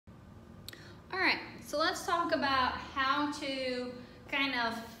All right, so let's talk about how to kind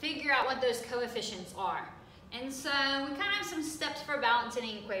of figure out what those coefficients are. And so we kind of have some steps for balancing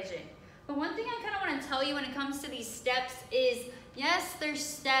an equation. But one thing I kind of want to tell you when it comes to these steps is, yes, there's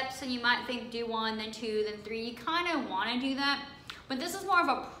steps and you might think do 1, then 2, then 3. You kind of want to do that. But this is more of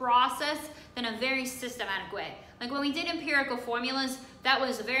a process than a very systematic way. Like when we did empirical formulas, that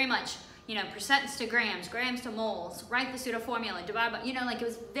was very much, percents to grams, grams to moles, write the pseudo formula, divide by, like it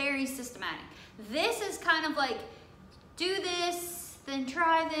was very systematic. This is kind of like, do this, then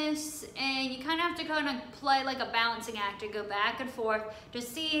try this, and you kind of have to kind of play like a balancing act and go back and forth to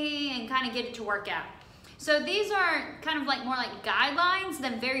see and kind of get it to work out. So these are kind of like more like guidelines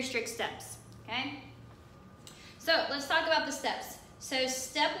than very strict steps, okay? So let's talk about the steps. So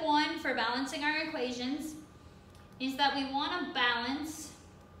step 1 for balancing our equations is that we want to balance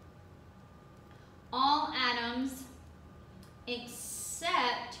all atoms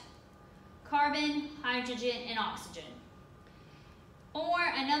except carbon, hydrogen, and oxygen. Or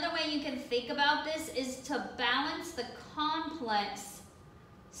another way you can think about this is to balance the complex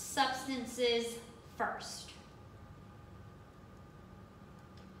substances first.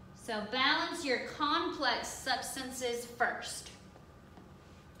 So balance your complex substances first.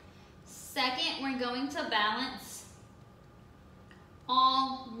 Second, we're going to balance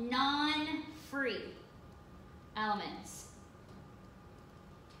all non-free elements.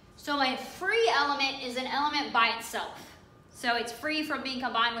 So a free element is an element by itself. So it's free from being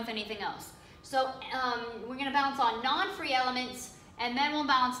combined with anything else. So we're going to balance all non-free elements, and then we'll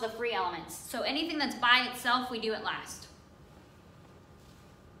balance the free elements. So anything that's by itself, we do it last.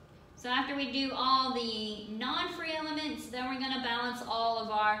 So after we do all the non-free elements, then we're going to balance all of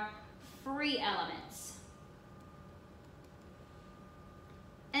our free elements.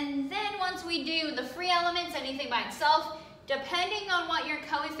 And then once we do the free elements, anything by itself, depending on what your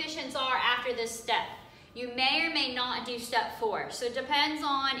coefficients are after this step, you may or may not do step 4. So it depends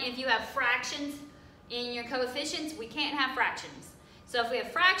on if you have fractions in your coefficients. We can't have fractions. So if we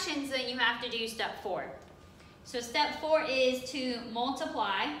have fractions, then you have to do step 4. So step 4 is to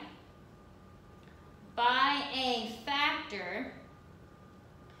multiply by a factor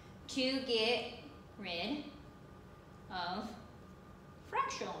to get rid of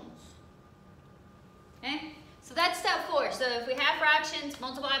fractions. Okay? So that's step 4. So if we have fractions,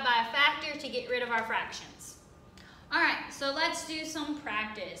 multiply by a factor to get rid of our fractions. All right, so let's do some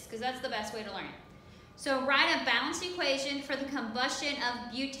practice because that's the best way to learn. So write a balanced equation for the combustion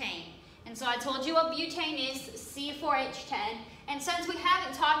of butane. And so I told you what butane is, C4H10. And since we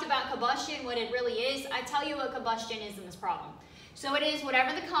haven't talked about combustion, what it really is, I tell you what combustion is in this problem. So it is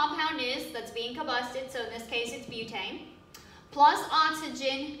whatever the compound is that's being combusted, so in this case it's butane, plus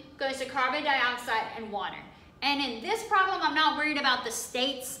oxygen goes to carbon dioxide and water. And in this problem, I'm not worried about the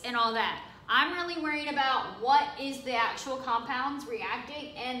states and all that. I'm really worried about what is the actual compounds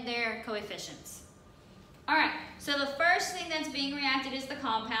reacting and their coefficients. All right, so the first thing that's being reacted is the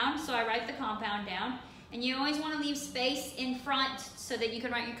compound, so I write the compound down. And you always want to leave space in front so that you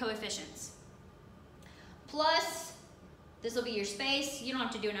can write your coefficients. Plus, this will be your space. You don't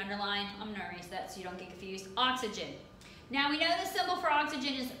have to do an underline. I'm going to erase that so you don't get confused. Oxygen. Now we know the symbol for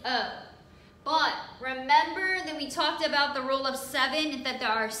oxygen is O. But remember that we talked about the rule of 7, that there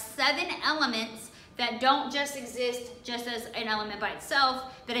are 7 elements that don't just exist just as an element by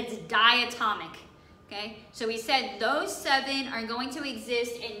itself, that it's diatomic. Okay? So we said those 7 are going to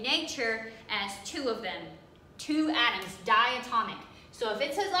exist in nature as 2 of them. 2 atoms, diatomic. So if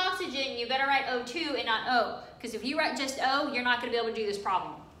it says oxygen, you better write O2 and not O. Because if you write just O, you're not going to be able to do this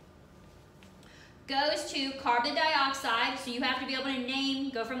problem. Goes to carbon dioxide, so you have to be able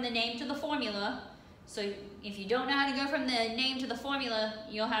to go from the name to the formula. So if you don't know how to go from the name to the formula,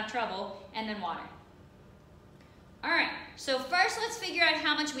 you'll have trouble. And then water. All right, so first let's figure out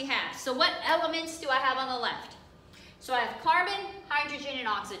how much we have. So what elements do I have on the left? So I have carbon, hydrogen, and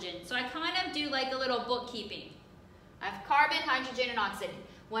oxygen. So I kind of do like a little bookkeeping. I have carbon, hydrogen, and oxygen.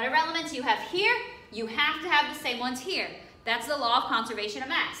 Whatever elements you have here, you have to have the same ones here. That's the law of conservation of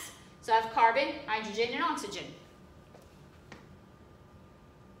mass. So I have carbon, hydrogen, and oxygen.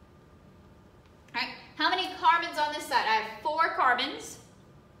 All right, how many carbons on this side? I have 4 carbons.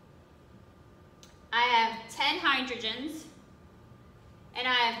 I have 10 hydrogens, and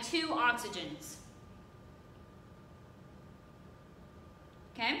I have 2 oxygens.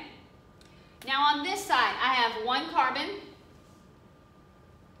 Okay? Now on this side, I have 1 carbon,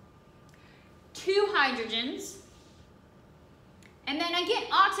 2 hydrogens, and then I get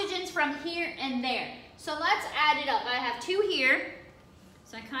oxygens from here and there. So let's add it up. I have 2 here,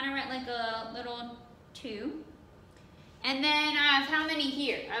 so I kind of write like a little 2. And then I have how many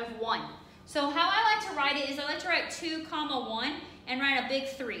here? I have 1. So how I like to write it is I like to write 2, 1 and write a big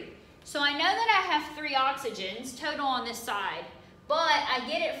 3. So I know that I have 3 oxygens total on this side, but I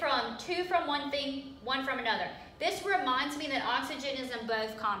get it from 2 from one thing, 1 from another. This reminds me that oxygen is in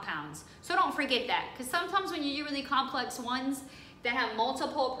both compounds. So don't forget that, because sometimes when you do really complex ones that have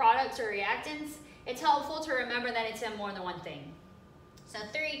multiple products or reactants, it's helpful to remember that it's in more than one thing. So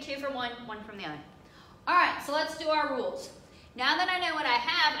 3, 2 from one, 1 from the other. All right, so let's do our rules. Now that I know what I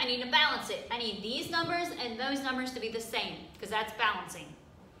have, I need to balance it. I need these numbers and those numbers to be the same, because that's balancing.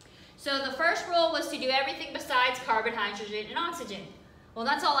 So the first rule was to do everything besides carbon, hydrogen, and oxygen. Well,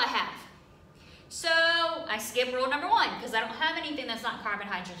 that's all I have. So I skip rule number 1, because I don't have anything that's not carbon,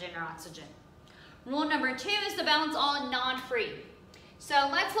 hydrogen, or oxygen. Rule number 2 is to balance all non-free. So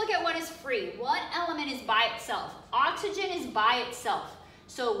let's look at what is free. What element is by itself? Oxygen is by itself.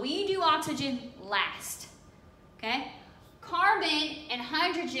 So we do oxygen last, okay? Carbon and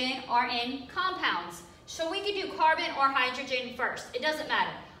hydrogen are in compounds. So we could do carbon or hydrogen first. It doesn't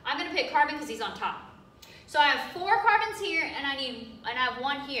matter. I'm gonna pick carbon because he's on top. So I have 4 carbons here and I have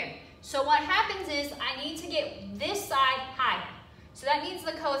 1 here. So what happens is I need to get this side higher. So that means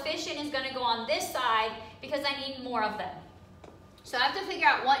the coefficient is gonna go on this side because I need more of them. So I have to figure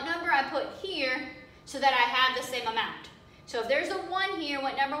out what number I put here so that I have the same amount. So if there's a 1 here,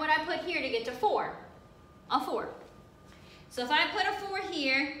 what number would I put here to get to 4? A 4. So if I put a 4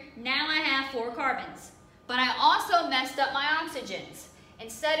 here, now I have 4 carbons. But I also messed up my oxygens.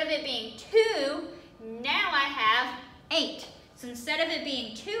 Instead of it being 2, now I have 8. So instead of it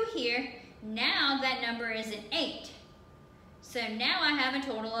being 2 here, now that number is an 8. So now I have a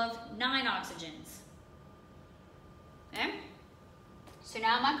total of 9 oxygens. Okay? So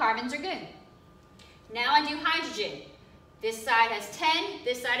now my carbons are good. Now I do hydrogen. This side has 10,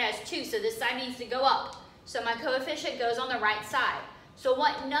 this side has 2, so this side needs to go up. So my coefficient goes on the right side. So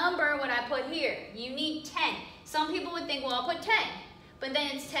what number would I put here? You need 10. Some people would think, well, I'll put 10. But then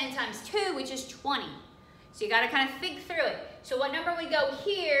it's 10 times 2, which is 20. So you got to kind of think through it. So what number would go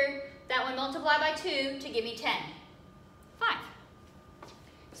here that would multiply by 2 to give me 10? 5.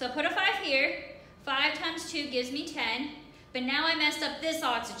 So put a 5 here. 5 times 2 gives me 10. But now I messed up this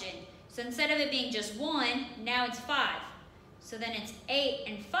oxygen. So instead of it being just 1, now it's 5. So then it's 8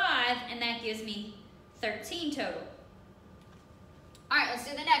 and 5, and that gives me 13 total. All right, let's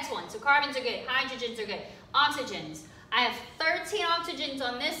do the next one. So carbons are good, hydrogens are good. Oxygens. I have 13 oxygens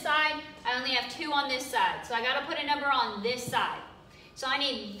on this side. I only have 2 on this side. So I got to put a number on this side. So I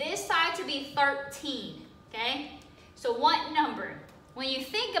need this side to be 13, okay? So what number? When you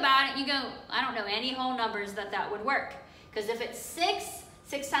think about it, you go, I don't know any whole numbers that would work. Because if it's 6,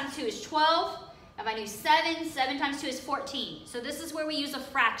 6 times 2 is 12. If I do 7, 7 times 2 is 14. So this is where we use a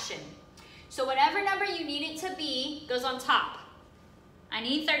fraction. So whatever number you need it to be goes on top. I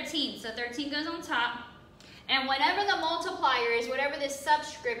need 13, so 13 goes on top. And whatever the multiplier is, whatever this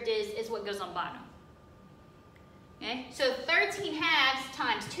subscript is what goes on bottom. Okay, so 13 halves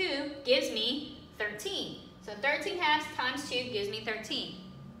times 2 gives me 13. So 13 halves times 2 gives me 13.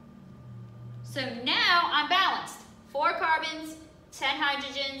 So now I'm balanced. 4 carbons, 10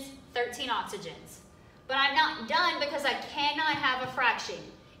 hydrogens, 13 oxygens. But I'm not done because I cannot have a fraction.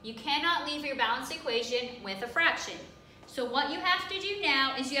 You cannot leave your balanced equation with a fraction. So what you have to do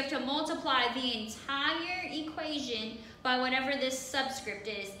now is you have to multiply the entire equation by whatever this subscript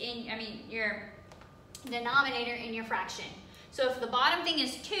is in, your denominator in your fraction. So if the bottom thing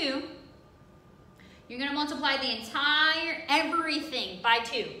is 2, you're going to multiply the entire everything by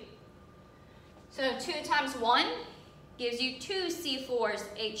 2. So 2 times 1 gives you 2 C4s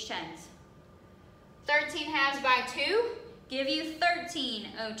H10s. 13 halves by 2 give you 13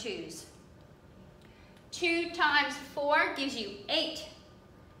 O2s. 2 times 4 gives you 8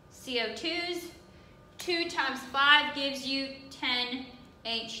 CO2s. 2 times 5 gives you 10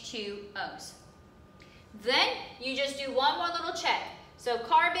 H2Os. Then you just do one more little check. So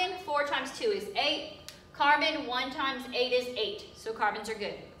carbon, 4 times 2 is 8. Carbon, 1 times 8 is 8. So carbons are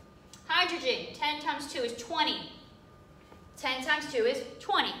good. Hydrogen, 10 times 2 is 20. 10 times 2 is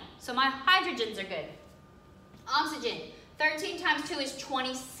 20. So my hydrogens are good. Oxygen, 13 times 2 is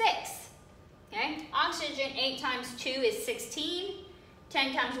 26. Okay? Oxygen, 8 times 2 is 16.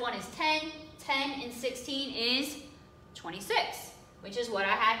 10 times 1 is 10. 10 and 16 is 26, which is what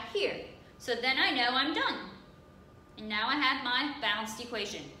I had here. So then I know I'm done. And now I have my balanced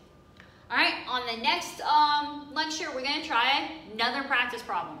equation. All right, on the next lecture, we're going to try another practice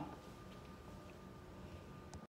problem.